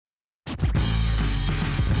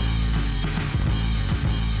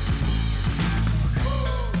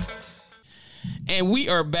And we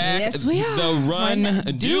are back. Yes, we are. The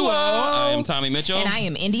Run Duo. I am Tommy Mitchell. And I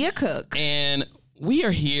am India Cook. And we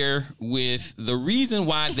are here with the reason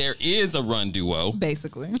why there is a Run Duo.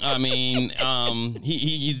 Basically. I mean,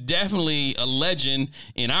 he's definitely a legend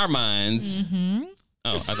in our minds. Mm-hmm.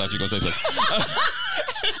 Oh, I thought you were going to say something.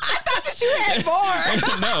 I thought that you had more.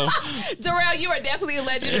 No. Da'Rel, you are definitely a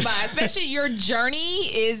legend of mine. Especially your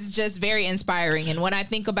journey is just very inspiring. And when I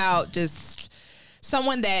think about just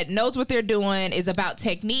someone that knows what they're doing, is about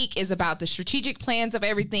technique, is about the strategic plans of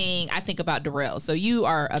everything, I think about Da'Rel. So you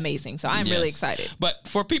are amazing. So I'm really excited. But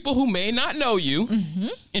for people who may not know you,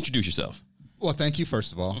 introduce yourself. Well, thank you,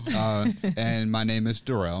 first of all. And my name is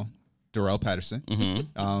Da'Rel Patterson.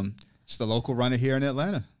 Mm-hmm. Just a local runner here in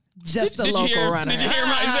Atlanta. Just a local runner. Did you hear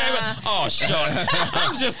my Oh, shucks.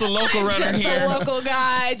 I'm just a local runner here. Just a local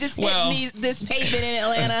guy. Just hitting this pavement in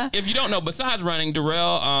Atlanta. If you don't know, besides running,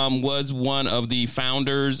 Da'Rel was one of the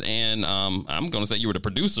founders, and I'm going to say you were the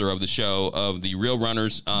producer of the show of the Real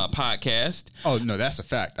Runners podcast. Oh, no, that's a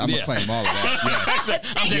fact. I'm going to claim all of that.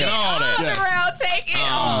 Yes. I'm taking all that. Yes. Da'Rel, take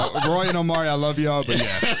it all. Roy and Omari, I love y'all, but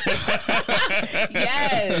yes.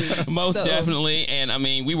 Yes. Most definitely. And, I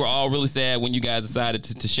mean, we were all really sad when you guys decided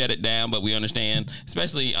to shut it down, but we understand,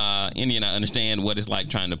 especially India and I understand what it's like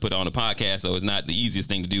trying to put on a podcast, so it's not the easiest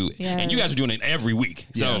thing to do. Yes. And you guys are doing it every week,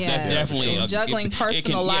 so that's definitely juggling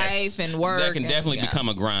personal life and work. That can definitely become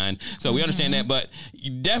a grind. So we understand that, but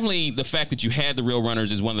definitely the fact that you had the Real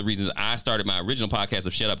Runners is one of the reasons I started my original podcast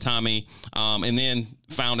of Shut Up Tommy, and then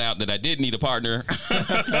found out that I did need a partner.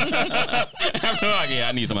 I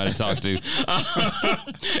need somebody to talk to.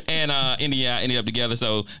 And India ended up together,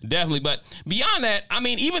 so definitely. But beyond that, I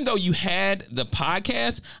mean, even though you had the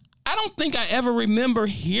podcast, I don't think I ever remember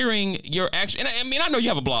hearing your actual. And I mean, I know you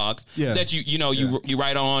have a blog that you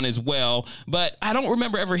write on as well, but I don't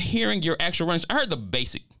remember ever hearing your actual runs. I heard the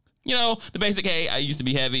basic. The basic, hey, I used to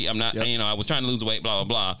be heavy. I'm not, I was trying to lose weight, blah,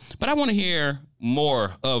 blah, blah. But I want to hear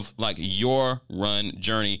more of like your run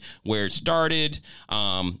journey, where it started,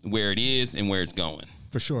 where it is, and where it's going.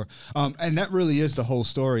 For sure. And that really is the whole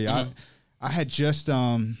story. Mm-hmm. I had just,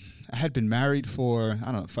 I had been married for,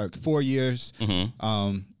 I don't know, for 4 years.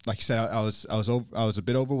 Mm-hmm. Like you said, I was a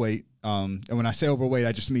bit overweight. And when I say overweight,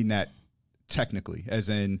 I just mean that technically, as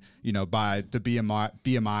in, by the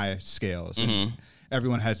BMI scales. Mm-hmm.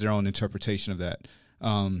 Everyone has their own interpretation of that.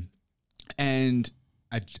 And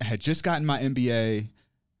I had just gotten my MBA,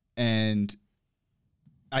 and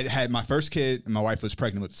I had my first kid, and my wife was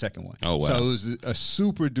pregnant with the second one. Oh, wow. So it was a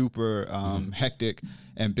super duper hectic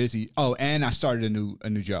and busy. Oh, and I started a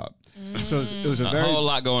new job. So it was a whole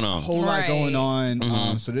lot going on. A whole lot going on.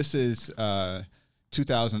 Mm-hmm. So this is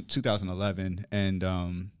 2011,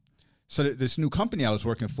 and so this new company I was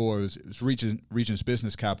working for was Regions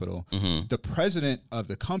Business Capital. Mm-hmm. The president of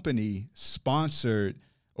the company sponsored,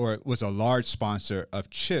 or was a large sponsor of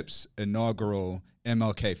Chip's inaugural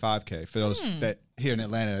MLK 5K. For those that here in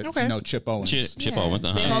Atlanta, Chip Owens. Chip Owens.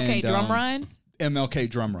 Uh-huh. MLK Drum Run? MLK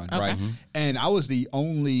Drum Run, right? Mm-hmm. And I was the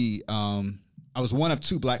only, I was one of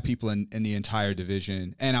two black people in the entire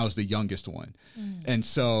division, and I was the youngest one. Mm. And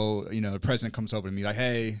so, the president comes over to me like,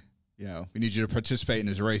 hey, we need you to participate in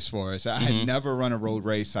this race for us. I had never run a road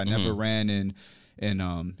race. I never ran in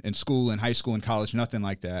school, in high school, in college, nothing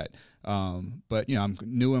like that. But I'm a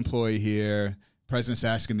new employee here. President's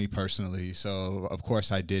asking me personally, so of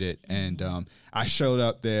course I did it. And I showed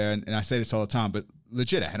up there, and I say this all the time, but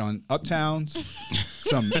legit, I had on Uptowns,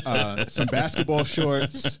 some basketball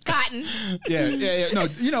shorts, cotton. Yeah. No,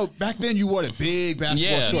 back then you wore the big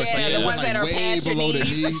basketball shorts, the ones that are way past your below the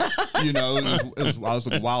knees. knee. I was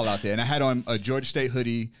looking wild out there, and I had on a Georgia State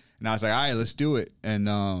hoodie, and I was like, all right, let's do it. And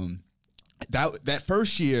that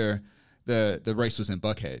first year, the race was in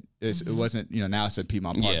Buckhead. It wasn't, now it's at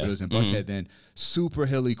Piedmont Park, but it was in Buckhead then. Super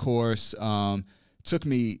hilly course. Took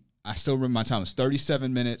me, I still remember my time, it was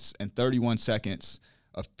 37 minutes and 31 seconds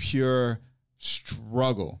of pure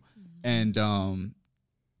struggle. And when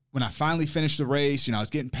I finally finished the race, I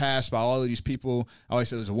was getting passed by all of these people. I always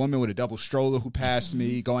said there was a woman with a double stroller who passed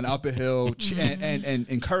me, going up a hill, and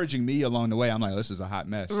encouraging me along the way. I'm like, oh, this is a hot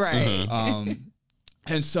mess. Right.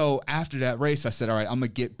 And so after that race, I said, all right, I'm going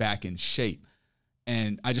to get back in shape.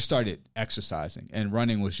 And I just started exercising, and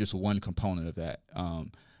running was just one component of that.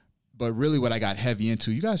 But really what I got heavy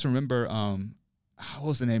into, you guys remember, what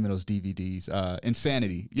was the name of those DVDs?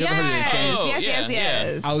 Insanity. You ever heard of Insanity?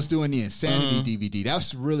 Yes. I was doing the Insanity DVD.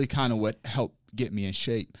 That's really kind of what helped get me in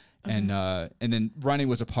shape. And then running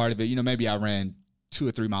was a part of it. Maybe I ran 2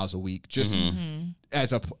 or 3 miles a week just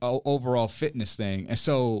as a overall fitness thing. And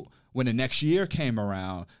so when the next year came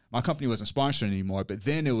around, my company wasn't sponsoring anymore. But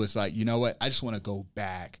then it was like, you know what? I just want to go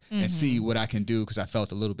back and see what I can do because I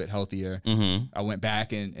felt a little bit healthier. I went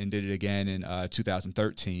back and did it again in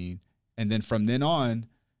 2013. And then from then on,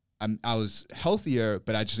 I was healthier,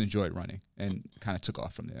 but I just enjoyed running and kind of took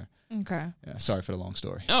off from there. Okay. Yeah, sorry for the long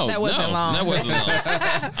story. Oh, That wasn't long. That wasn't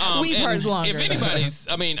long. We've heard longer. If anybody's,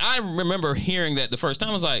 I mean, I remember hearing that the first time.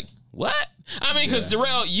 I was like, what? I mean, because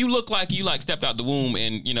Da'Rel, you look like you stepped out the womb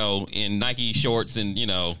in, in Nike shorts and,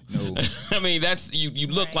 No. I mean, that's, you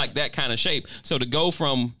look like that kind of shape. So to go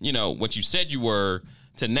from, what you said you were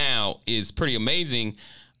to now is pretty amazing.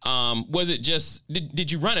 Was it just, did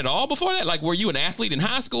you run at all before that? Like, were you an athlete in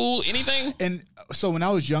high school, anything? And so when I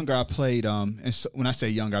was younger, I played, and so when I say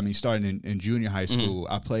younger, I mean starting in junior high school,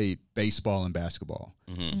 I played baseball and basketball.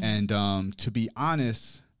 And to be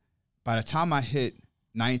honest, by the time I hit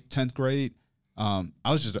 9th, 10th grade, I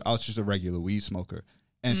was just a regular weed smoker.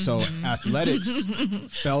 And so athletics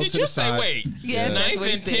fell Did to you the say, side. wait, Yes, that's 9th what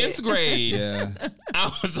he and said. 10th grade, Yeah,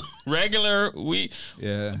 I was regular weed.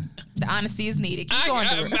 yeah. The honesty is needed. Keep going,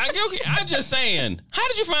 Da'Rel. I'm just saying, how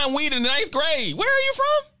did you find weed in the 9th grade? Where are you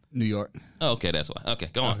from? New York. Oh, okay, that's why. Okay,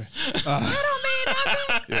 go on. That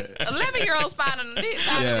don't mean nothing. 11-year-olds finding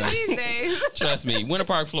these days. Trust me, Winter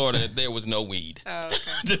Park, Florida, there was no weed Oh, okay.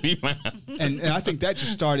 to be found. And I think that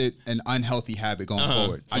just started an unhealthy habit going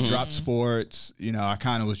forward. I dropped sports. I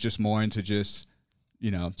kind of was just more into just,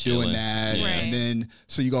 Chilling. doing that. Yeah. Right. And then,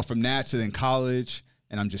 so you go from that to then college,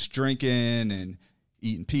 and I'm just drinking and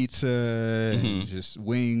eating pizza and just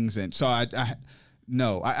wings. And so I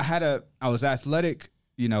was athletic,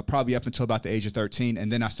 probably up until about the age of 13.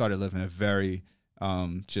 And then I started living a very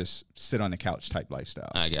just sit on the couch type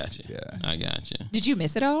lifestyle. I got you. Yeah. I got you. Did you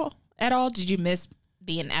miss it all? At all? Did you miss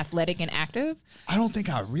being athletic and active? I don't think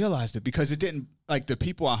I realized it because it didn't, like the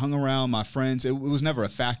people I hung around, my friends, it was never a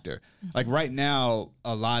factor. Like right now,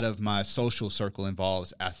 a lot of my social circle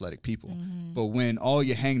involves athletic people. But when all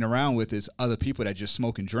you're hanging around with is other people that just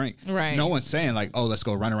smoke and drink, Right. no one's saying like, oh, let's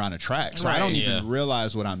go run around a track. So I don't even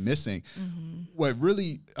realize what I'm missing. What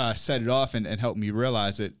really set it off and helped me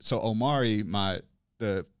realize it, so Omari,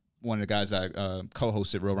 one of the guys I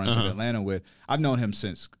co-hosted Road Runners of Atlanta with, I've known him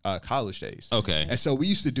since college days. Okay. And so we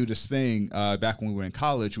used to do this thing back when we were in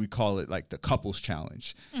college. We call it like the couples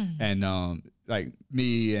challenge. And like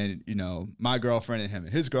me and, my girlfriend and him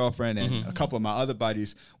and his girlfriend and a couple of my other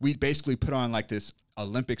buddies, we basically put on like this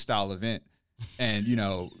Olympic style event. And,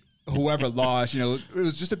 whoever lost, it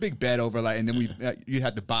was just a big bet over and then you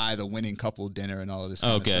had to buy the winning couple dinner and all of this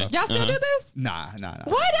kind of stuff. Y'all still do this? Nah. Why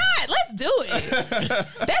not? Let's do it.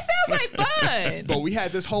 That sounds like fun. But we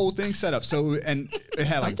had this whole thing set up. So, and it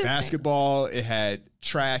had like basketball, it had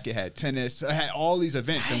track, it had tennis, it had all these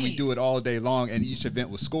events, and we do it all day long, and each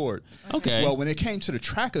event was scored. Okay. Well, when it came to the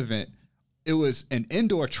track event, it was an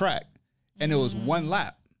indoor track, and it was one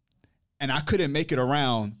lap. And I couldn't make it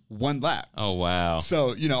around one lap. Oh, wow.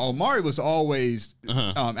 So, Omari was always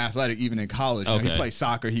athletic, even in college. He played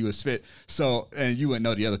soccer. He was fit. So, and you wouldn't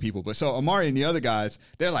know the other people. But so Omari and the other guys,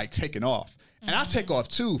 they're like taking off. And I take off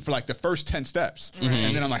too for like the first 10 steps.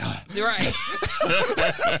 And then I'm like, Right.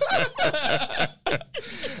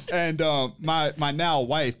 And my now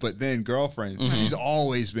wife, but then girlfriend, she's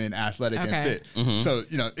always been athletic and fit. So,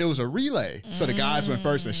 it was a relay. So the guys went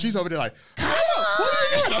first, and she's over there like, come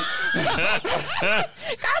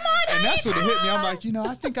on, and that's what it hit me. I'm like,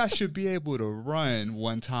 I think I should be able to run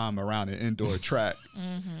one time around an indoor track.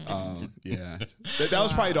 Yeah. That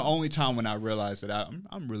was probably the only time when I realized that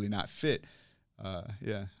I'm really not fit.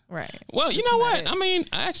 Yeah. Right. Well, you know what? I mean,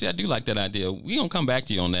 I do like that idea. We gonna come back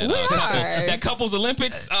to you on that. We are. That couples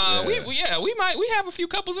Olympics. We have a few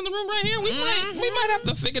couples in the room right here. We might have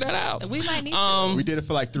to figure that out. We might need to. We did it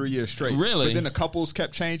for like 3 years straight. Really? But then the couples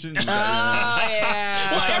kept changing. Oh,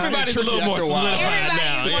 yeah. Well, everybody's a little more After a while. solidified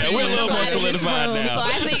now. Everybody's Yeah, we're a little more solidified in this room, now. So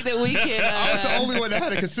I think that we can. I was the only one that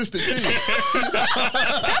had a consistent team. Don't you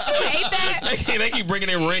hate that? They keep bringing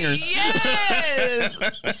in ringers. Yes.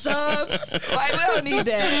 Subs. Like, we don't need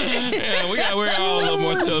that. Yeah, we're all a little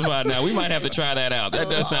more solidified now. We might have to try that out. That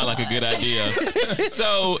does sound like a good idea.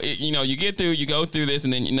 So, you go through this,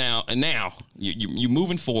 and then now you're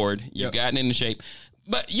moving forward. You've gotten into shape.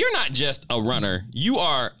 But you're not just a runner. You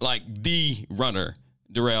are like the runner,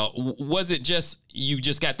 Da'Rel. Was it just you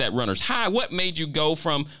just got that runner's high? What made you go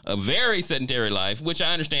from a very sedentary life, which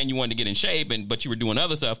I understand you wanted to get in shape, but you were doing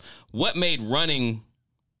other stuff. What made running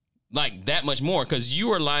like that much more? Because you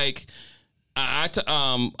were like,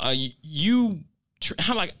 you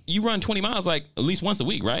run 20 miles like at least once a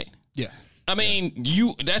week, right? Yeah. I mean,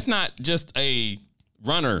 that's not just a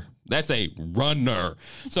runner That's a runner.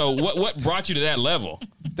 So what brought you to that level?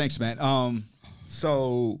 Thanks, man.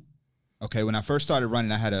 So, okay, when I first started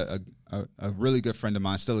running, I had a really good friend of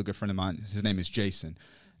mine, still a good friend of mine. His name is Jason,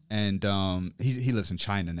 and he lives in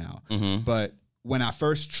China now. Mm-hmm. But when I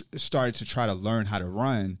first started to try to learn how to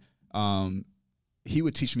run, he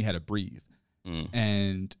would teach me how to breathe,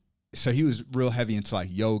 and so he was real heavy into like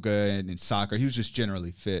yoga and soccer. He was just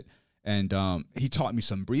generally fit. And he taught me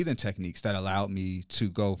some breathing techniques that allowed me to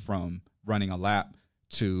go from running a lap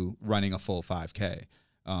to running a full 5K.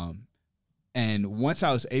 And once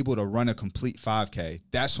I was able to run a complete 5K,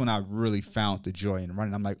 that's when I really found the joy in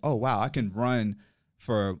running. I'm like, oh, wow, I can run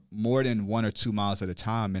for more than 1 or 2 miles at a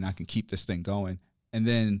time, and I can keep this thing going. And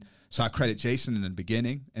then, so I credit Jason in the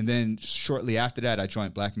beginning. And then shortly after that, I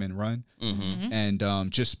joined Black Men Run. Mm-hmm.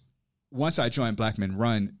 And just once I joined Black Men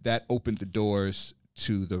Run, that opened the doors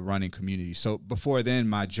to the running community. So before then,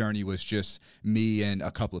 my journey was just me and a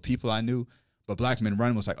couple of people I knew. But Black Men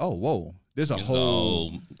Run was like, oh, whoa, there's a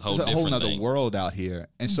whole nother thing. world out here.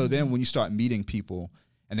 And so then when you start meeting people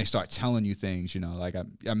and they start telling you things, you know, like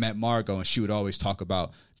I met Margot and she would always talk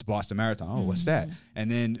about the Boston Marathon. Oh, what's that? And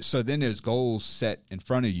then there's goals set in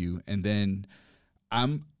front of you. And then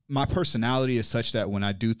my personality is such that when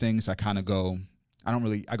I do things, I kind of go,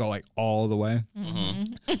 I go like all the way.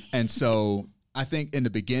 Mm-hmm. And so I think in the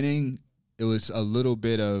beginning, it was a little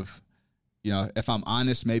bit of, you know, if I'm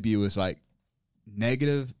honest, maybe it was like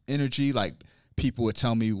negative energy. Like people would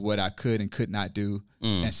tell me what I could and could not do.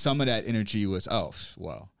 And some of that energy was, oh,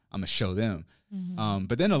 well, I'm going to show them.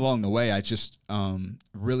 But then along the way, I just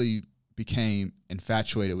really became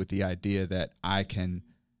infatuated with the idea that I can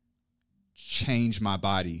change my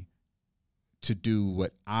body to do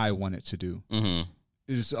what I want it to do. Mm-hmm.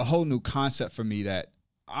 It's a whole new concept for me that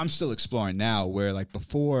I'm still exploring now, where like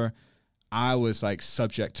before I was like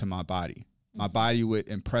subject to my body. My body would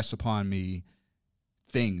impress upon me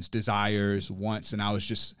things, desires, wants, and I was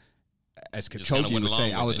just, as Kipchoge would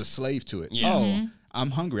say, I was a slave to it. Yeah. Oh,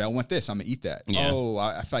 I'm hungry. I want this. I'm going to eat that. Yeah. Oh,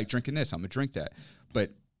 I feel like drinking this. I'm going to drink that.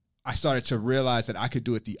 But I started to realize that I could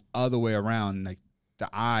do it the other way around. Like the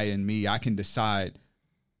I in me, I can decide,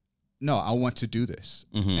 no, I want to do this.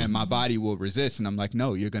 And my body will resist. And I'm like,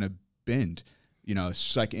 no, you're going to bend. You know, it's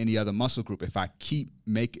just like any other muscle group. If I keep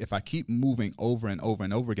moving over and over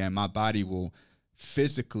and over again, my body will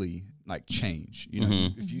physically like change. You know,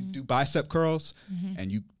 if you do bicep curls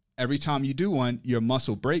and every time you do one, your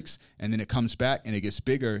muscle breaks and then it comes back and it gets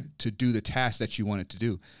bigger to do the task that you want it to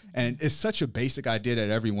do. And it's such a basic idea that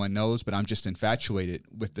everyone knows, but I'm just infatuated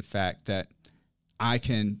with the fact that I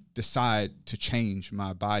can decide to change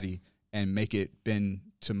my body and make it bend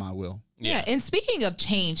to my will. Yeah. And speaking of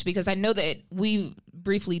change, because I know that we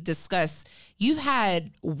briefly discussed, you've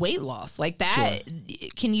had weight loss like that. Sure.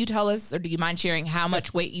 Can you tell us, or do you mind sharing how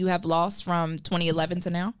much weight you have lost from 2011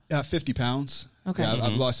 to now? 50 pounds. Okay. Yeah,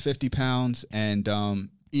 I've lost 50 pounds. And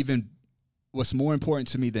even what's more important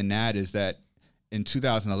to me than that is that in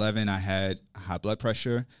 2011, I had high blood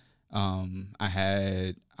pressure. I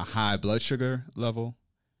had a high blood sugar level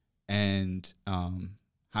and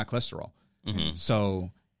high cholesterol.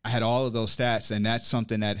 So I had all of those stats, and that's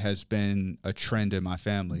something that has been a trend in my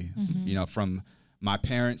family, you know, from my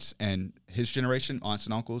parents and his generation, aunts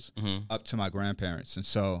and uncles, up to my grandparents. And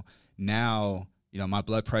so now, you know, my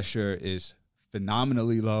blood pressure is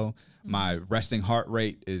phenomenally low. My resting heart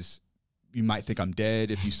rate is, you might think I'm dead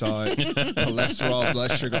if you saw it. Cholesterol,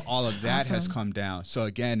 blood sugar, all of that has come down. So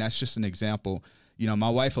again, that's just an example. You know, my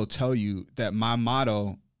wife will tell you that my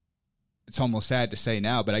motto, it's almost sad to say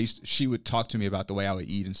now, but she would talk to me about the way I would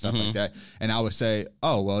eat and stuff like that. And I would say,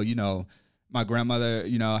 oh, well, you know, my grandmother,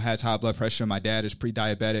 you know, has high blood pressure. My dad is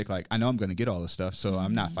pre-diabetic. Like, I know I'm going to get all this stuff, so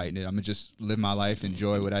I'm not fighting it. I'm going to just live my life,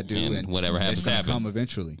 enjoy what I do. And whatever happens, it's going to come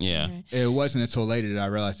eventually. Yeah. It wasn't until later that I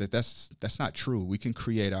realized that that's not true. We can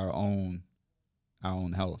create our own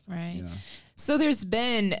health. Right. You know? So there's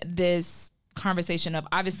been this conversation of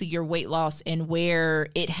obviously your weight loss and where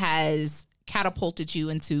it has catapulted you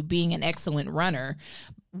into being an excellent runner.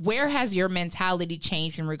 Where has your mentality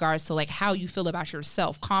changed in regards to like how you feel about your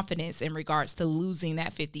self-confidence in regards to losing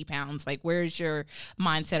that 50 pounds? Like, where's your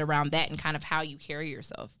mindset around that and kind of how you carry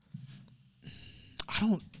yourself? I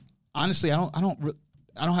don't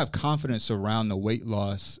have confidence around the weight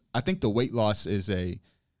loss. I think the weight loss is a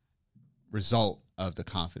result of the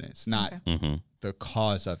confidence, not the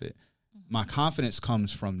cause of it. My confidence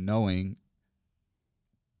comes from knowing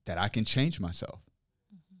that I can change myself.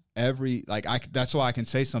 That's why I can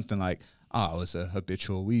say something like, I was a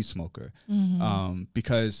habitual weed smoker.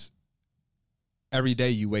 Because every day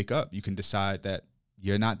you wake up, you can decide that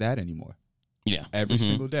you're not that anymore. Yeah. Every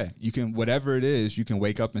single day. You can, whatever it is, you can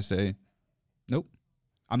wake up and say, nope.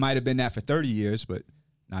 I might have been that for 30 years, but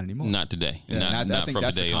not anymore. Not today. Yeah, not I think from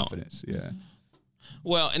that's the day the on. confidence. Yeah.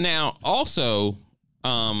 Well, and now also,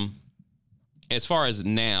 as far as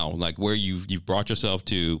now, like where you've brought yourself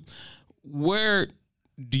to, where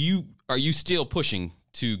are you still pushing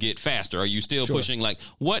to get faster? Are you still pushing? Like,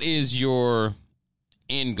 what is your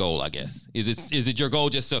end goal, I guess? Is it your goal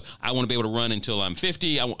just so I want to be able to run until I'm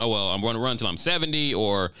 50? I'm going to run until I'm 70,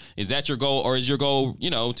 or is that your goal? Or is your goal,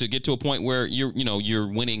 to get to a point where you're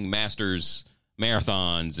winning Masters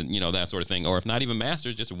marathons and, that sort of thing? Or if not even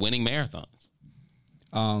Masters, just winning marathons?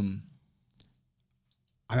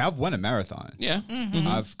 I've won a marathon. Yeah. Mm-hmm.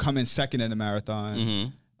 I've come in second in a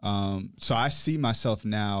marathon. Mm-hmm. So I see myself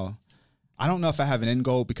now. I don't know if I have an end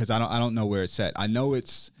goal because I don't know where it's at. I know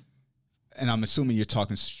it's, and I'm assuming you're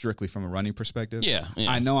talking strictly from a running perspective. Yeah.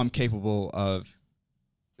 I know I'm capable of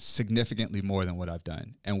significantly more than what I've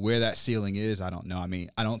done. And where that ceiling is, I don't know. I mean,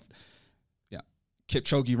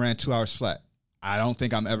 Kipchoge ran 2 hours flat. I don't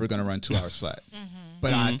think I'm ever going to run 2 hours flat.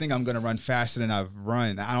 But I think I'm going to run faster than I've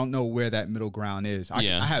run. I don't know where that middle ground is. I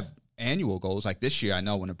have annual goals. Like this year, I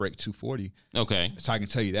know I want to break 240. Okay. So I can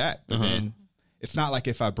tell you that. But then it's not like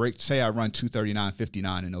if I say I run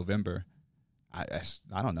 239.59 in November, I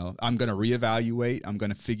don't know. I'm going to reevaluate. I'm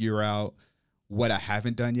going to figure out what I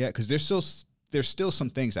haven't done yet because there's still some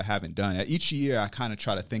things I haven't done. Each year, I kind of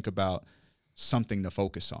try to think about something to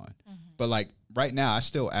focus on. But like right now, I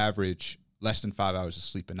still average less than 5 hours of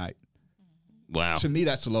sleep a night. Wow. To me,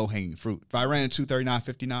 that's low hanging fruit. If I ran a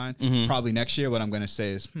 239.59, probably next year, what I'm going to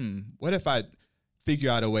say is, what if I figure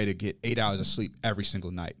out a way to get 8 hours of sleep every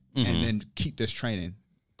single night and then keep this training?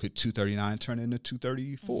 Could 239 turn into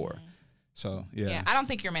 234? So yeah. I don't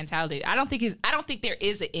think your mentality. I don't think there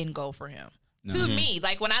is an end goal for him. No. To me,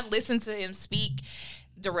 like when I listen to him speak,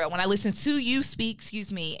 Da'Rel, when I listen to you speak,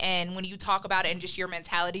 and when you talk about it and just your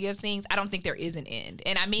mentality of things, I don't think there is an end.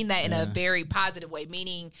 And I mean that in a very positive way,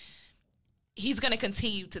 meaning he's going to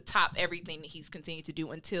continue to top everything that he's continued to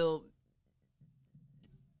do until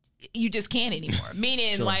you just can't anymore.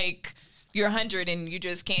 Meaning like you're 100 and you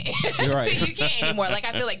just can't. You're right. So you can't anymore. Like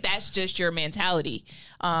I feel like that's just your mentality.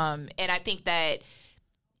 And I think that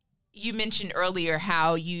you mentioned earlier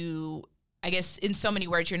how you, I guess in so many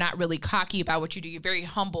words, you're not really cocky about what you do. You're very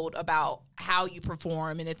humbled about how you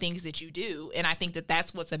perform and the things that you do. And I think that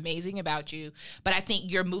that's what's amazing about you. But I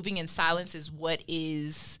think your moving in silence is what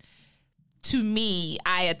is, to me,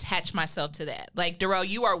 I attach myself to that. Like, Da'Rel,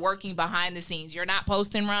 you are working behind the scenes. You're not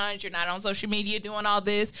posting runs. You're not on social media doing all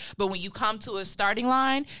this. But when you come to a starting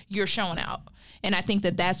line, you're showing out. And I think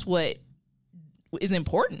that that's what is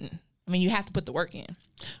important. I mean, you have to put the work in.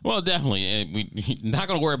 Well, definitely. We're not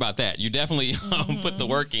going to worry about that. You definitely put the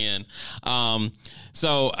work in.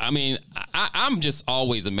 So, I mean, I'm just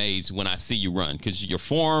always amazed when I see you run because your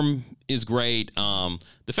form is great.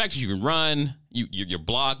 The fact that you can run, your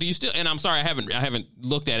blog. Do you still? And I'm sorry, I haven't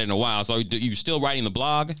looked at it in a while. So, you still writing the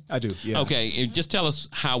blog? I do. Yeah. Okay. Just tell us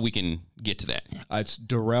how we can get to that. It's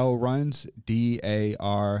Da'Rel Runs,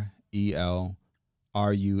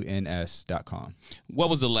 DARELRUNS.com. What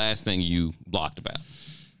was the last thing you blogged about?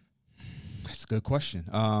 That's a good question.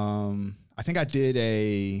 I think I did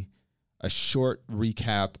a short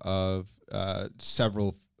recap of a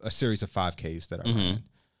series of 5Ks that I ran.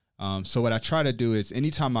 So what I try to do is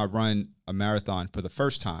anytime I run a marathon for the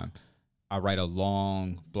first time, I write a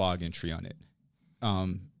long blog entry on it.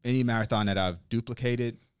 Any marathon that I've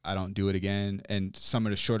duplicated, I don't do it again. And some of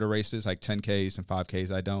the shorter races, like 10Ks and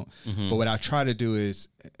 5Ks, I don't. But what I try to do is,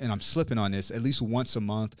 and I'm slipping on this, at least once a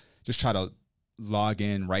month, just try to log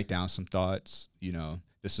in, write down some thoughts.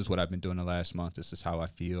 This is what I've been doing the last month. This is how I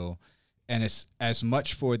feel. And it's as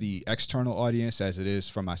much for the external audience as it is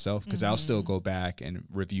for myself, because I'll still go back and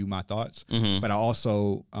review my thoughts. But I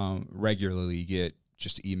also regularly get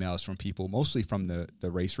just emails from people, mostly from the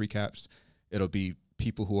race recaps. It'll be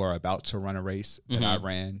people who are about to run a race that I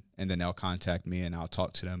ran, and then they'll contact me, and I'll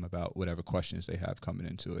talk to them about whatever questions they have coming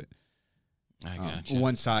into it. I gotcha.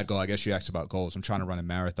 One side goal, I guess you asked about goals. I'm trying to run a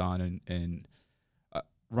marathon and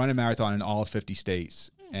run a marathon in all 50 states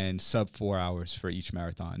and sub 4 hours for each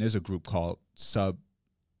marathon. There's a group called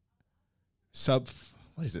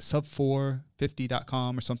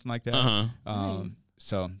sub450.com or something like that.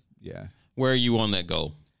 So yeah. Where are you on that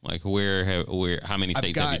goal? Like where how many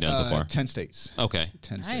states have you done so far? 10 states. Okay.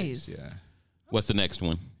 10 states, yeah. What's the next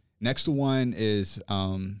one? Next one is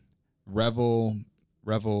Revel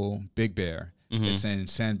Big Bear. It's in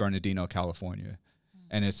San Bernardino, California.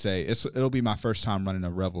 And it'll be my first time running a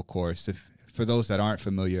Revel course. For those that aren't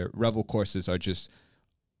familiar, Revel courses are just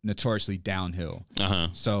notoriously downhill.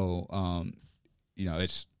 So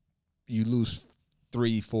it's you lose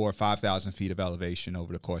 3, 4, 5,000 feet of elevation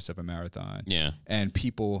over the course of a marathon. Yeah. And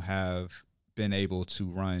people have been able to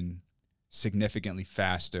run significantly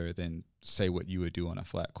faster than, say, what you would do on a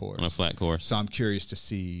flat course. On a flat course. So I'm curious to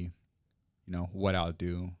see, what I'll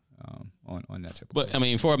do on that type of But, course. I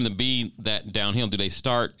mean, for them to be that downhill, do they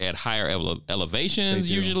start at higher elevations They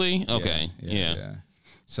do. usually? Okay. Yeah.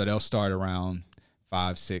 So they'll start around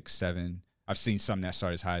 5, 6, 7. I've seen some that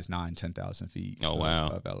start as high as 9,000, 10,000 feet Oh, wow.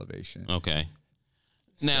 of elevation. Okay.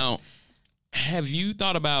 Now, have you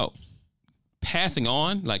thought about passing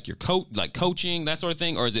on, like your coaching, that sort of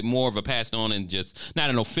thing? Or is it more of a passing on and just not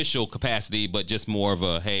an official capacity, but just more of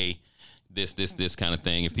a, hey, this kind of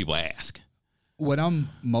thing if people ask? What I'm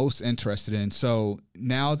most interested in, so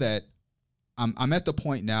now that I'm at the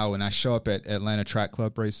point now when I show up at Atlanta Track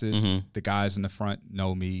Club races, the guys in the front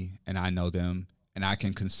know me and I know them, and I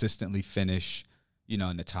can consistently finish,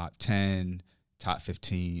 in the top 10, top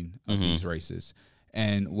 15 of these races.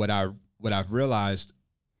 And what I've realized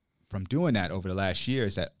from doing that over the last year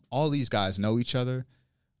is that all these guys know each other.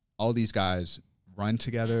 All these guys run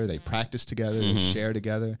together. They practice together. They share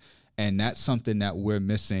together. And that's something that we're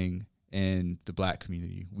missing in the Black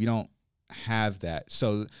community. We don't have that.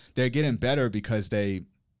 So they're getting better because they're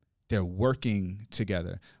working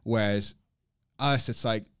together. Whereas us, it's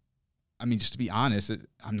like, just to be honest,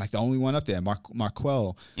 I'm like the only one up there.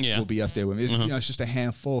 Marquell will be up there with me. It's just a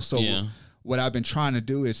handful. So what I've been trying to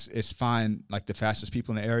do is find like the fastest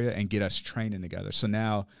people in the area and get us training together. So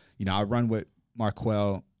now, I run with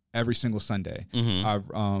Marquell every single Sunday. I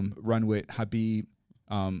run with Habib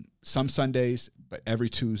some Sundays, but every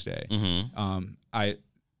Tuesday. I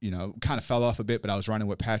kind of fell off a bit, but I was running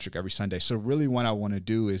with Patrick every Sunday. So really what I want to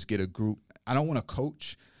do is get a group. I don't want to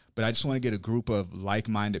coach, but I just want to get a group of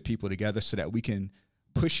like-minded people together so that we can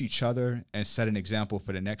push each other and set an example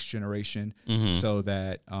for the next generation so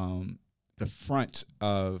that the front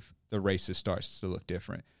of the races starts to look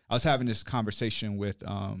different. I was having this conversation with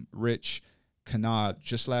Rich Kanad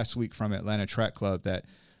just last week from Atlanta Track Club that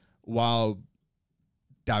while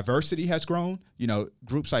diversity has grown,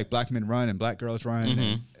 groups like Black Men Run and Black Girls Run,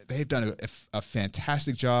 and they've done a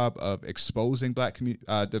fantastic job of exposing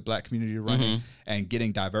the Black community to running and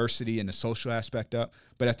getting diversity and the social aspect up.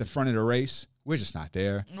 But at the front of the race, we're just not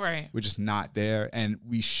there. Right. We're just not there, and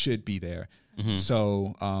we should be there.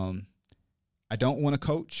 So I don't want to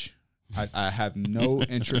coach. I have no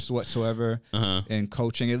interest whatsoever in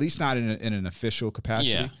coaching, at least not in an official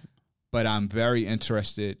capacity. Yeah. But I'm very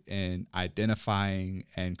interested in identifying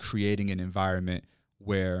and creating an environment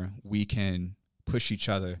where we can push each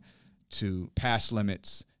other to pass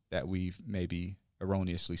limits that we've maybe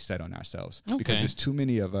erroneously set on ourselves. Okay. Because there's too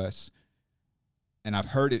many of us, and I've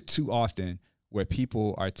heard it too often, where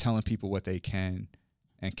people are telling people what they can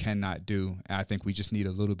and cannot do. And I think we just need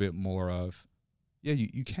a little bit more of,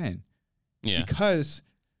 you can. Yeah. Because,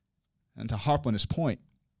 and to harp on this point,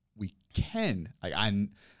 we can. Like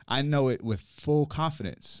I know it with full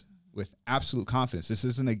confidence, with absolute confidence. This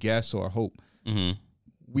isn't a guess or a hope.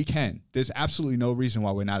 We can. There's absolutely no reason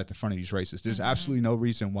why we're not at the front of these races. There's absolutely no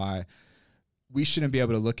reason why we shouldn't be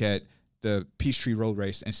able to look at the Peachtree Road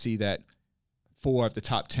Race and see that 4 of the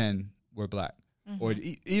top 10 were Black. Or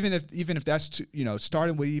even if that's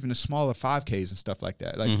starting with even the smaller 5Ks and stuff like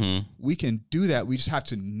that. Like we can do that. We just have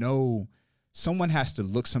to know. Someone has to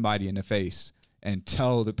look somebody in the face and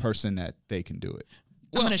tell the person that they can do it.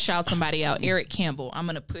 I'm going to shout somebody out. Eric Campbell. I'm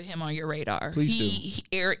going to put him on your radar. Please do.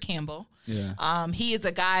 Eric Campbell. Yeah. He is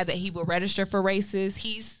a guy that he will register for races.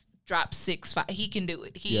 He's dropped 6.5. He can do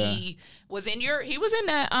it. He was in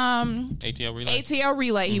that ATL relay. ATL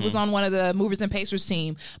relay. He was on one of the movers and pacers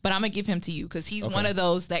team. But I'm gonna give him to you because he's one of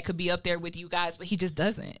those that could be up there with you guys, but he just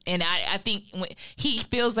doesn't. And I think he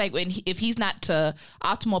feels like if he's not to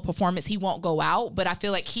optimal performance, he won't go out. But I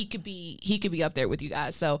feel like he could be up there with you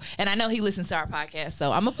guys. So, and I know he listens to our podcast.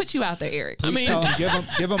 So I'm gonna put you out there, Eric. Please tell him,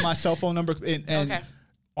 give him my cell phone number and okay.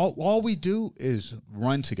 All we do is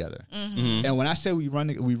run together. And when I say we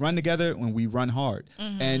run together when we run hard.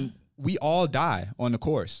 And we all die on the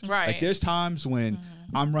course. Right. Like there's times when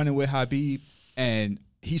I'm running with Habib and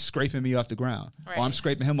he's scraping me off the ground. Right. Or I'm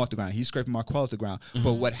scraping him off the ground. He's scraping Marquell off the ground.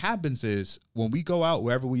 But what happens is when we go out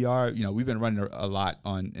wherever we are, we've been running a lot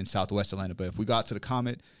in Southwest Atlanta, but if we go out to the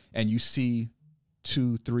Comet and you see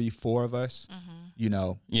 2, 3, 4 of us,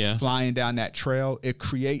 flying down that trail, it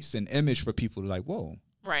creates an image for people to like, whoa.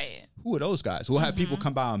 Right. Who are those guys? We'll have people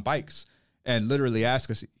come by on bikes and literally ask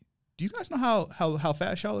us, do you guys know how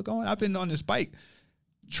fast y'all are going? I've been on this bike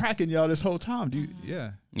tracking y'all this whole time.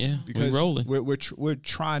 Yeah, because we're rolling. We're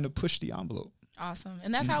trying to push the envelope. Awesome.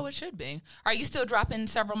 And that's how it should be. Are you still dropping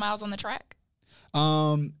several miles on the track?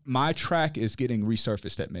 My track is getting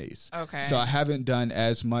resurfaced at Maze. Okay. So I haven't done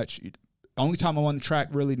as much. Only time I'm on the track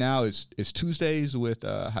really now is Tuesdays with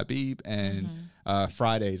Habib, and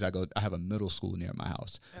Fridays I have a middle school near my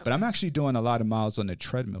house. Okay. But I'm actually doing a lot of miles on the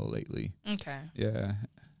treadmill lately. Okay. Yeah.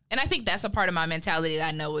 And I think that's a part of my mentality that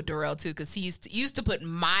I know with Da'Rel too, because he used to put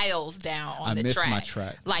miles down on the track. I miss my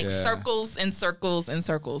track. Like circles and circles and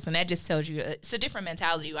circles. And that just tells you it's a different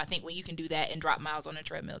mentality, I think, when you can do that and drop miles on the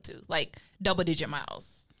treadmill too. Like double-digit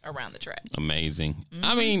miles around the track. Amazing.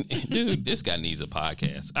 I mean, dude, this guy needs a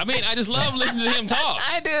podcast. I mean, I just love listening to him talk.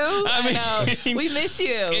 I do. I know. We miss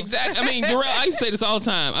you. Exactly. I mean, Da'Rel, I used to say this all the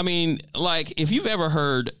time. I mean, like, if you've ever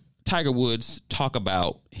heard Tiger Woods talk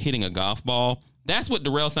about hitting a golf ball, that's what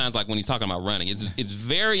Da'Rel sounds like when he's talking about running. It's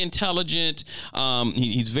very intelligent.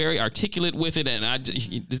 He's very articulate with it, and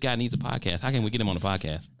this guy needs a podcast. How can we get him on the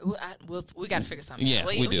podcast? We got to figure something out. Yeah,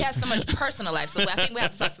 we do. He has so much personal life, so I think we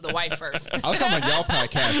have to talk to the wife first. I'll come on y'all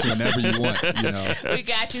podcast whenever you want. You know, we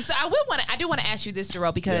got you. So I do want to ask you this,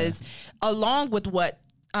 Da'Rel, because along with what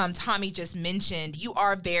Tommy just mentioned, you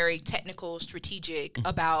are very technical, strategic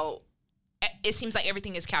about. It seems like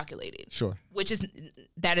everything is calculated. Sure.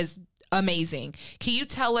 That is amazing. Can you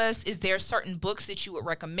tell us, is there certain books that you would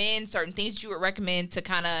recommend, certain things you would recommend to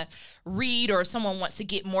kind of read, or if someone wants to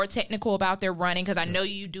get more technical about their running? Because I know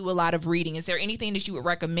you do a lot of reading. Is there anything that you would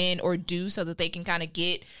recommend or do so that they can kind of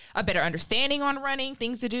get a better understanding on running,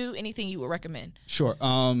 things to do, anything you would recommend? Sure.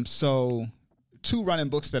 So 2 running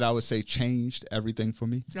books that I would say changed everything for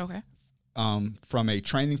me. Okay. From a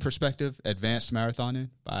training perspective, Advanced Marathoning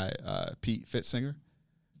by Pete Fitzinger.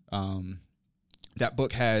 That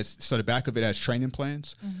book has, so the back of it has training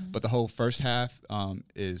plans, but the whole first half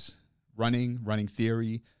is running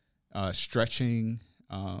theory, stretching,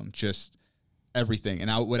 just everything.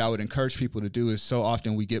 And what I would encourage people to do is, so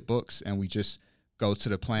often we get books and we just go to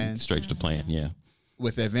the plan. Straight to the plan, yeah.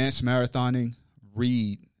 With Advanced Marathoning,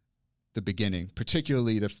 read the beginning,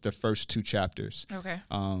 particularly the first 2 chapters. Okay.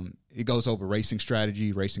 It goes over racing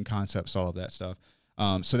strategy, racing concepts, all of that stuff.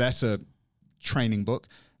 So that's a training book.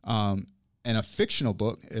 And a fictional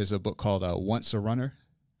book is a book called Once a Runner.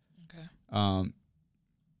 Okay.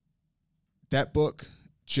 That book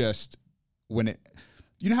just,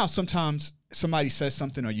 you know how sometimes somebody says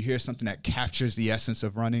something or you hear something that captures the essence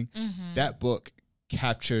of running? Mm-hmm. That book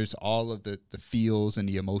captures all of the feels and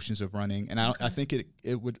the emotions of running. And I think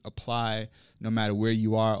it would apply no matter where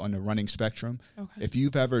you are on the running spectrum. Okay. If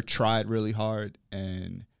you've ever tried really hard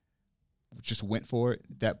and just went for it,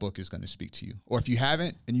 that book is going to speak to you. Or if you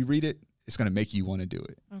haven't and you read it, it's going to make you want to do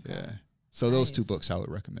it. Okay. Yeah. So those 2 books I would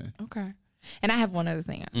recommend. Okay. And I have one other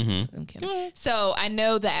thing. Mm-hmm. So I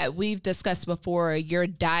know that we've discussed before your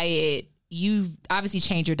diet. You've obviously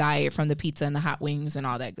changed your diet from the pizza and the hot wings and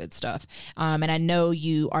all that good stuff. And I know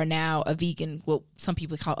you are now a vegan, what some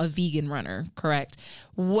people call a vegan runner, correct?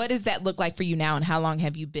 What does that look like for you now, and how long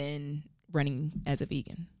have you been running as a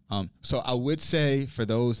vegan? So I would say for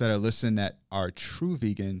those that are listening that are true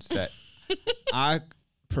vegans, that I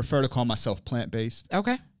prefer to call myself plant-based.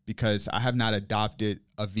 Okay. Because I have not adopted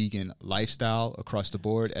a vegan lifestyle across the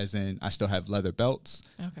board, as in I still have leather belts.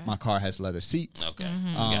 Okay. My car has leather seats. Okay.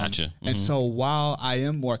 Gotcha. Mm-hmm. And so while I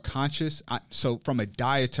am more conscious, so from a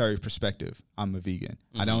dietary perspective, I'm a vegan.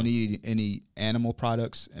 I don't eat any animal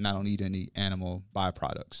products, and I don't eat any animal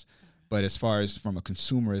byproducts. But as far as from a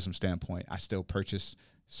consumerism standpoint, I still purchase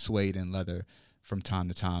suede and leather from time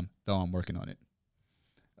to time, though I'm working on it.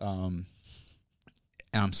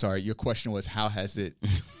 And I'm sorry, your question was, how has it?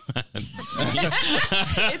 It's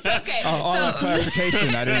okay. So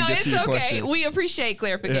clarification. I didn't get to your question. It's okay. We appreciate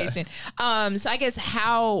clarification. Yeah. So I guess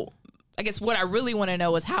what I really want to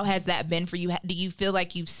know is, how has that been for you? Do you feel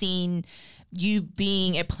like you've seen you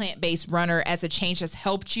being a plant-based runner as a change has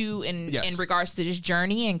helped you in regards to this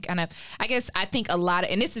journey? And kind of, I think a lot of,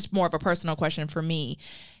 and this is more of a personal question for me,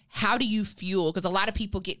 how do you fuel? Because a lot of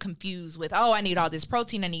people get confused with, I need all this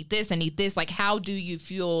protein, I need this. Like, how do you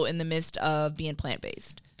fuel in the midst of being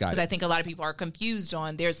plant-based? Because I think a lot of people are confused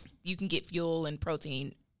on you can get fuel and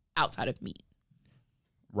protein outside of meat.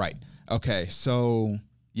 Right. Okay. So,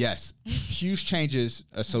 yes, huge changes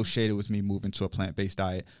associated with me moving to a plant-based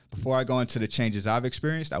diet. Before I go into the changes I've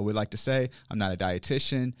experienced, I would like to say I'm not a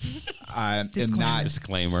dietitian. I am not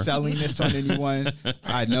selling this on anyone.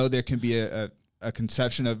 I know there can be a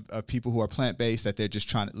conception of people who are plant-based that they're just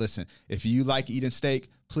trying to listen. If you like eating steak,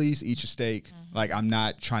 please eat your steak. Mm-hmm. Like, I'm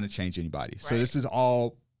not trying to change anybody. Right. So this is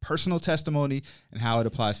all personal testimony and how it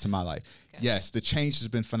applies to my life. Okay. Yes, the change has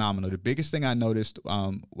been phenomenal. The biggest thing I noticed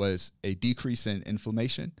was a decrease in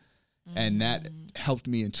inflammation, and that helped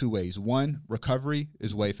me in 2 ways. One, recovery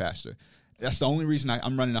is way faster. That's the only reason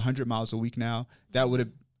I'm running 100 miles a week now.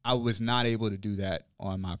 I was not able to do that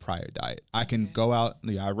on my prior diet. I can go out.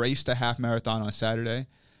 I raced a half marathon on Saturday,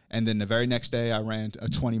 and then the very next day I ran a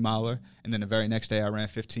 20 miler, and then the very next day I ran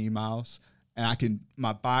 15 miles. And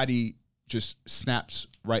my body just snaps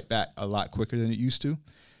right back a lot quicker than it used to.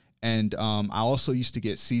 And I also used to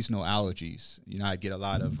get seasonal allergies. I'd get a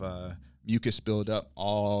lot of mucus buildup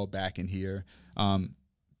all back in here.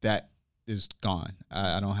 That is gone.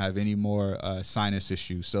 I don't have any more sinus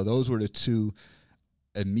issues. So those were the two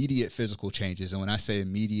immediate physical changes. And when I say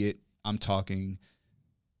immediate, I'm talking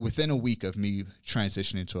within a week of me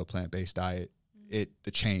transitioning to a plant-based diet.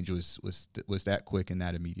 The change was that quick and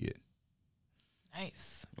that immediate.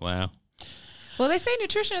 Nice. Wow. Well, they say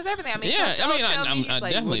nutrition is everything. I mean, I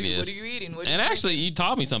definitely is. What are you eating? Actually, you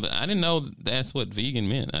taught me something. I didn't know that's what vegan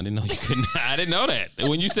meant. I didn't know you couldn't. I didn't know that.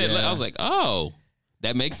 When you said, I was like, oh,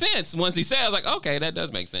 that makes sense. Once he said, I was like, okay, that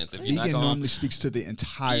does make sense. If vegan normally speaks to the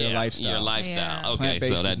entire lifestyle. Your lifestyle. Yeah. Okay,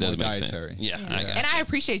 so that does make sense. Yeah, I got and I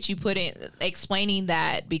appreciate you explaining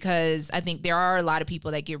that, because I think there are a lot of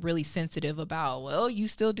people that get really sensitive about, well, you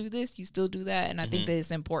still do this, you still do that, and I think that it's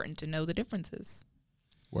important to know the differences.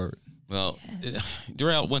 Word. Well,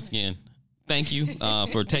 Da'Rel, once again, thank you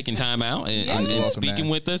for taking time out and speaking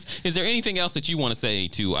with us. Is there anything else that you want to say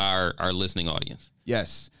to our listening audience?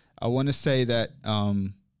 Yes. I want to say that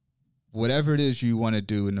whatever it is you want to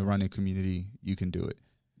do in the running community, you can do it.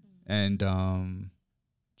 And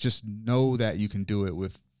just know that you can do it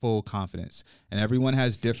with full confidence. And everyone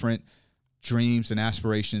has different dreams and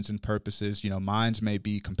aspirations and purposes. Mine may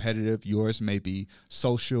be competitive, yours may be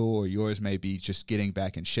social, or yours may be just getting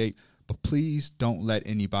back in shape. But please don't let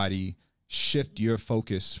anybody shift your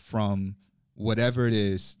focus from whatever it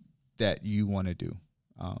is that you want to do.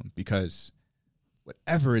 Because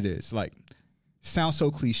whatever it is, sounds so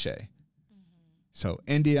cliche. So,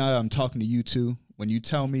 India, I'm talking to you too. When you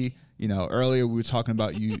tell me, earlier we were talking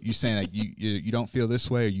about you saying that you don't feel this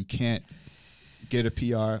way or you can't get a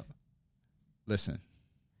PR. Listen,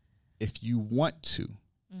 if you want to,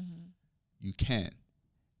 you can.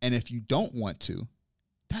 And if you don't want to,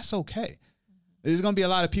 that's okay. There's going to be a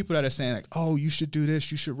lot of people that are saying oh, you should do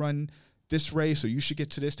this, you should run this race, or you should get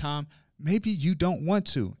to this time. Maybe you don't want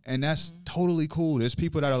to, and that's totally cool. There's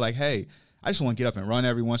people that are like, hey, I just want to get up and run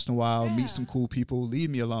every once in a while, meet some cool people, leave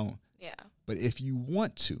me alone. Yeah. But if you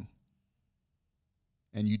want to,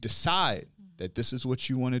 and you decide that this is what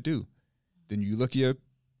you want to do, then you look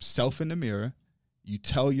yourself in the mirror, you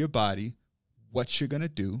tell your body what you're going to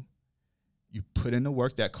do, you put in the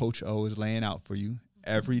work that Coach O is laying out for you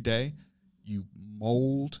every day, you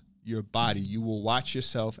mold your body, you will watch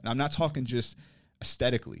yourself, and I'm not talking just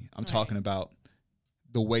aesthetically. I'm talking about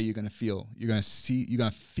the way you're going to feel. You're going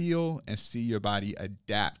to feel and see your body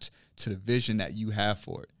adapt to the vision that you have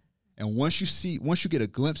for it. And once you get a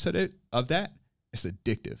glimpse of that, it's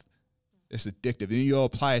addictive. It's addictive. And you'll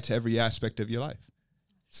apply it to every aspect of your life.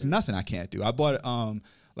 It's nothing I can't do. I bought,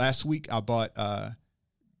 last week, I bought a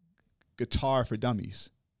guitar for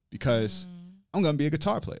dummies because I'm going to be a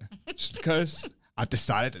guitar player. Just because I've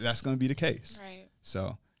decided that that's going to be the case. Right.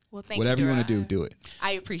 So Well, thank whatever you, want to do it.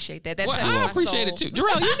 I appreciate that. That's I appreciate it too.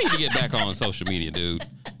 Da'Rel, you need to get back on social media, dude.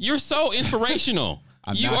 You're so inspirational.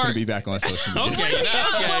 I'm not going to be back on social media. Okay.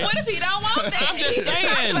 Well, what if he don't want that? I'm just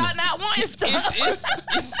saying. About not wanting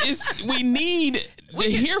stuff. We need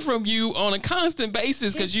to hear from you on a constant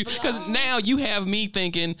basis because now you have me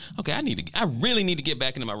thinking, okay, I really need to get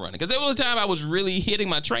back into my running, because there was a time I was really hitting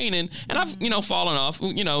my training and I've fallen off.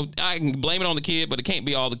 I can blame it on the kid, but it can't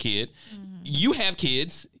be all the kid. You have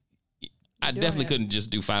kids. I definitely couldn't just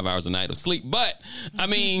do 5 hours a night of sleep, but I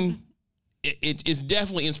mean, it's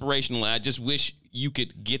definitely inspirational. I just wish you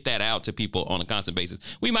could get that out to people on a constant basis.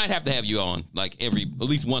 We might have to have you on at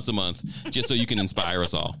least once a month, just so you can inspire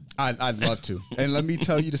us all. I'd love to. And let me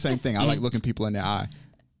tell you the same thing. I like looking people in the eye.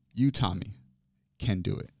 You, Tommy, can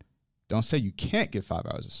do it. Don't say you can't get 5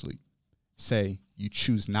 hours of sleep. Say you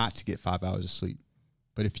choose not to get 5 hours of sleep.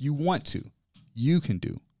 But if you want to, you can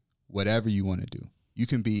do whatever you want to do. You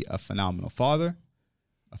can be a phenomenal father,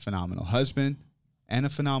 a phenomenal husband, and a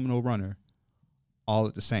phenomenal runner all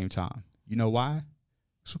at the same time. You know why?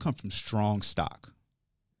 This will come from strong stock.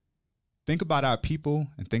 Think about our people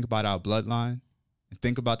and think about our bloodline and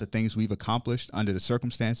think about the things we've accomplished under the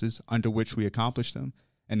circumstances under which we accomplished them,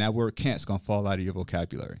 and that word can't's going to fall out of your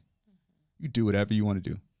vocabulary. You do whatever you want to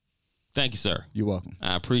do. Thank you, sir. You're welcome.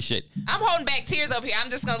 I appreciate it. I'm holding back tears up here.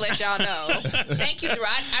 I'm just going to let y'all know. Thank you,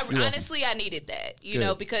 Da'Rel. Honestly, I needed that, you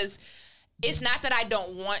know, because It's not that I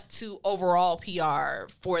don't want to overall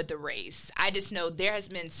PR for the race. I just know there has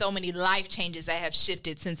been so many life changes that have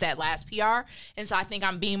shifted since that last PR. And so I think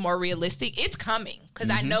I'm being more realistic. It's coming because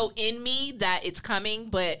I know in me that it's coming.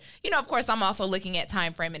 But, of course, I'm also looking at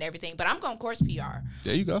time frame and everything. But I'm going to course PR.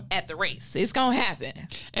 There you go. At the race. It's going to happen.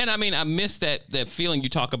 And, I mean, I miss that feeling you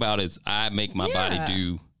talk about as I make my body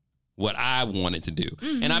do what I want it to do.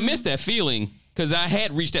 Mm-hmm. And I miss that feeling. Because I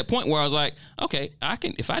had reached that point where I was like, okay,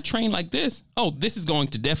 if I train like this, this is going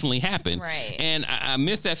to definitely happen. Right. And I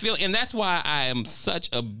miss that feeling. And that's why I am such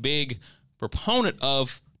a big proponent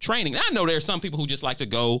of training. I know there's some people who just like to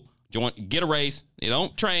go, get a race. They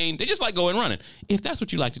don't train. They just like going running. If that's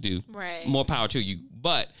what you like to do, more power to you.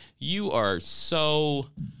 But you are so,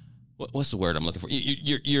 what's the word I'm looking for?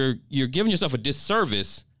 You're giving yourself a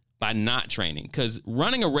disservice by not training, because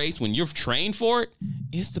running a race when you've trained for it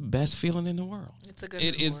is the best feeling in the world. It's a good.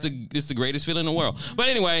 It's the greatest feeling in the world. But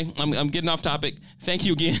anyway, I'm getting off topic. Thank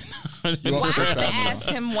you again. Well, I have to ask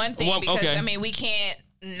him one thing because we can't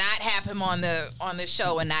not have him on the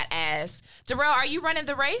show and not ask. Da'Rel, are you running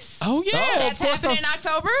the race? Oh yeah, that's happening in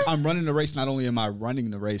October. I'm running the race. Not only am I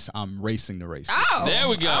running the race, I'm racing the race. Oh, there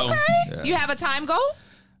we go. Okay. Yeah. You have a time goal?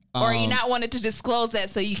 Or are you not wanting to disclose that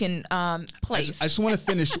so you can place? I just want to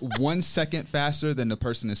finish 1 second faster than the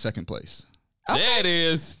person in second place. Okay. There it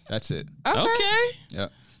is. That's it. Okay.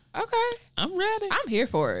 Yep. Okay. I'm ready. I'm here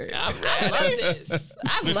for it. I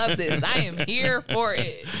love this. I am here for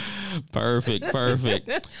it. Perfect.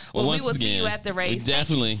 Well, we will see you at the race.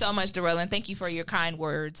 Definitely. Thank you so much, Da'Rel, and thank you for your kind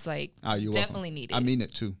words. You're definitely welcome. need it. I mean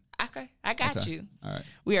it too. Okay. I got you. All right.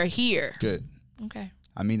 We are here. Good. Okay.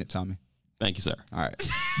 I mean it, Tommy. Thank you, sir. All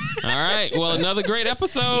right. All right. Well, another great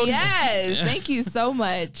episode. Yes. Thank you so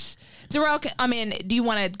much. Da'Rel, do you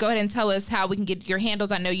want to go ahead and tell us how we can get your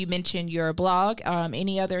handles? I know you mentioned your blog.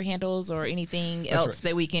 Any other handles or anything else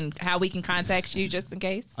that how we can contact you just in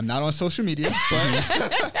case? I'm not on social media,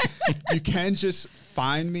 but you can just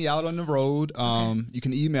find me out on the road. You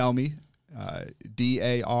can email me,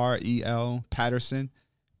 Darel Patterson,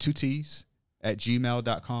 2 T's,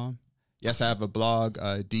 @gmail.com. Yes, I have a blog,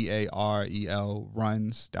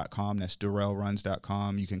 DARELruns.com. That's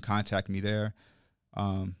Da'RelRuns.com. You can contact me there.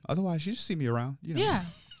 Otherwise, you just see me around. Yeah.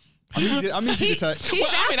 I'm easy to touch. Well,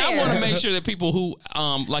 I want to make sure that people who,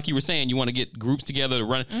 like you were saying, you want to get groups together to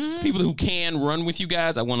run. People who can run with you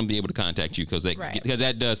guys, I want them to be able to contact you because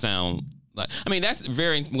that does sound like. That's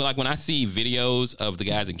very like when I see videos of the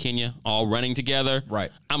guys in Kenya all running together.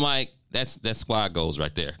 Right. I'm like. That's squad goals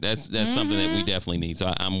right there. That's something that we definitely need.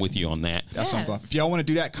 So I'm with you on that. That's something. If y'all want to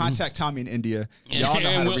do that, contact Tommy in India. Y'all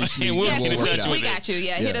know how to reach me. We'll get in touch with we got you.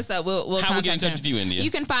 Yeah, hit us up. We'll how we get in touch with you, India?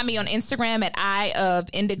 You can find me on Instagram at Eye of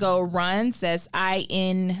Indigo Runs. That's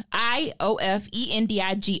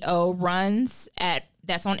INIOFENDIGO Runs at.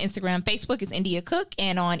 That's on Instagram. Facebook is India Cook.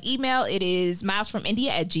 And on email, it is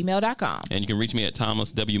milesfromindia@gmail.com. And you can reach me at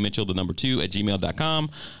Thomas W. Mitchell, 2 @gmail.com.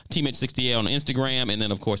 TMitch68 on Instagram. And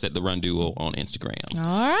then, of course, at The Run Duo on Instagram. All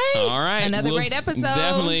right. All right. Another great episode.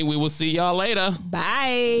 Definitely. We will see y'all later.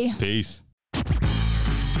 Bye. Peace.